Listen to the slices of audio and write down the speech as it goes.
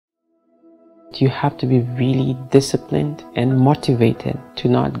You have to be really disciplined and motivated to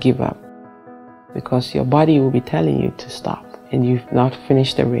not give up, because your body will be telling you to stop and you've not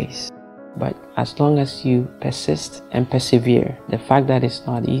finished the race. But as long as you persist and persevere, the fact that it's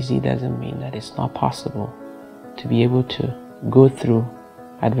not easy doesn't mean that it's not possible to be able to go through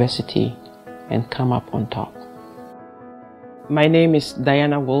adversity and come up on top. My name is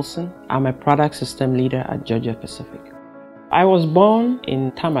Diana Wilson. I'm a product system leader at Georgia Pacific. I was born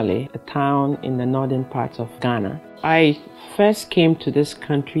in Tamale, a town in the northern parts of Ghana. I first came to this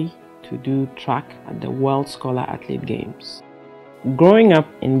country to do track at the World Scholar Athlete Games. Growing up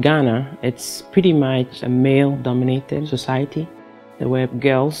in Ghana, it's pretty much a male-dominated society. There were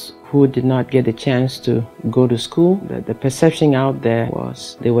girls who did not get a chance to go to school. The perception out there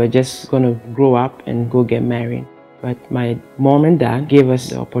was they were just going to grow up and go get married. But my mom and dad gave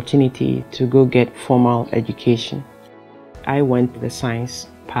us the opportunity to go get formal education. I went the science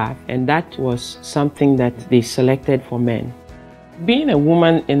path, and that was something that they selected for men. Being a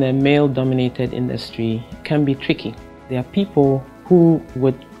woman in a male-dominated industry can be tricky. There are people who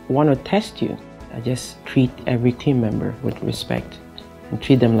would want to test you. I just treat every team member with respect and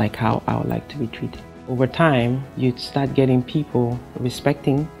treat them like how I would like to be treated. Over time, you start getting people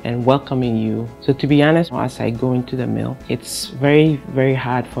respecting and welcoming you. So to be honest, as I go into the mill, it's very, very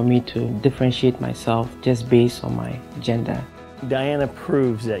hard for me to differentiate myself just based on my gender. Diana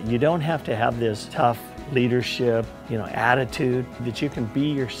proves that you don't have to have this tough leadership, attitude, that you can be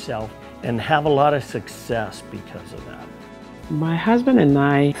yourself and have a lot of success because of that. My husband and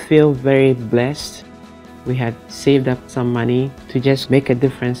I feel very blessed. We had saved up some money to just make a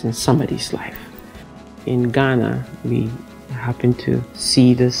difference in somebody's life. In Ghana, we happened to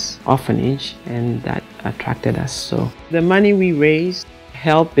see this orphanage, and that attracted us. So the money we raised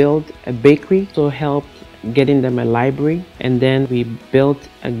helped build a bakery, so helped getting them a library, and then we built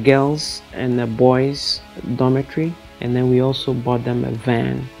a girls and a boys dormitory, and then we also bought them a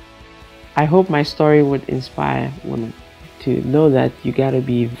van. I hope my story would inspire women to know that you gotta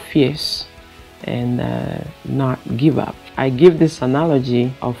be fierce and not give up. I give this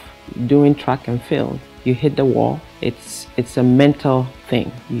analogy of doing track and field. You hit the wall, it's a mental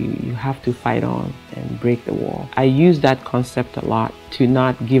thing. You have to fight on and break the wall. I use that concept a lot to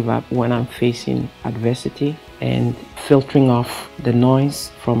not give up when I'm facing adversity and filtering off the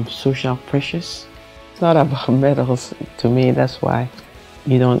noise from social pressures. It's not about medals to me. That's why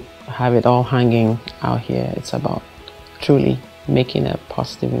you don't have it all hanging out here. It's about truly making a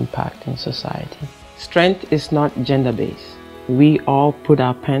positive impact in society. Strength is not gender-based. We all put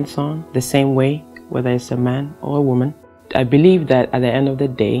our pants on the same way, whether it's a man or a woman. I believe that at the end of the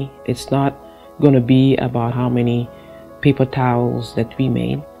day, it's not going to be about how many paper towels that we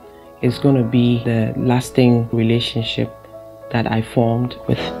made. It's going to be the lasting relationship that I formed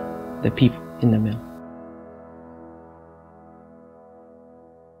with the people in the mill.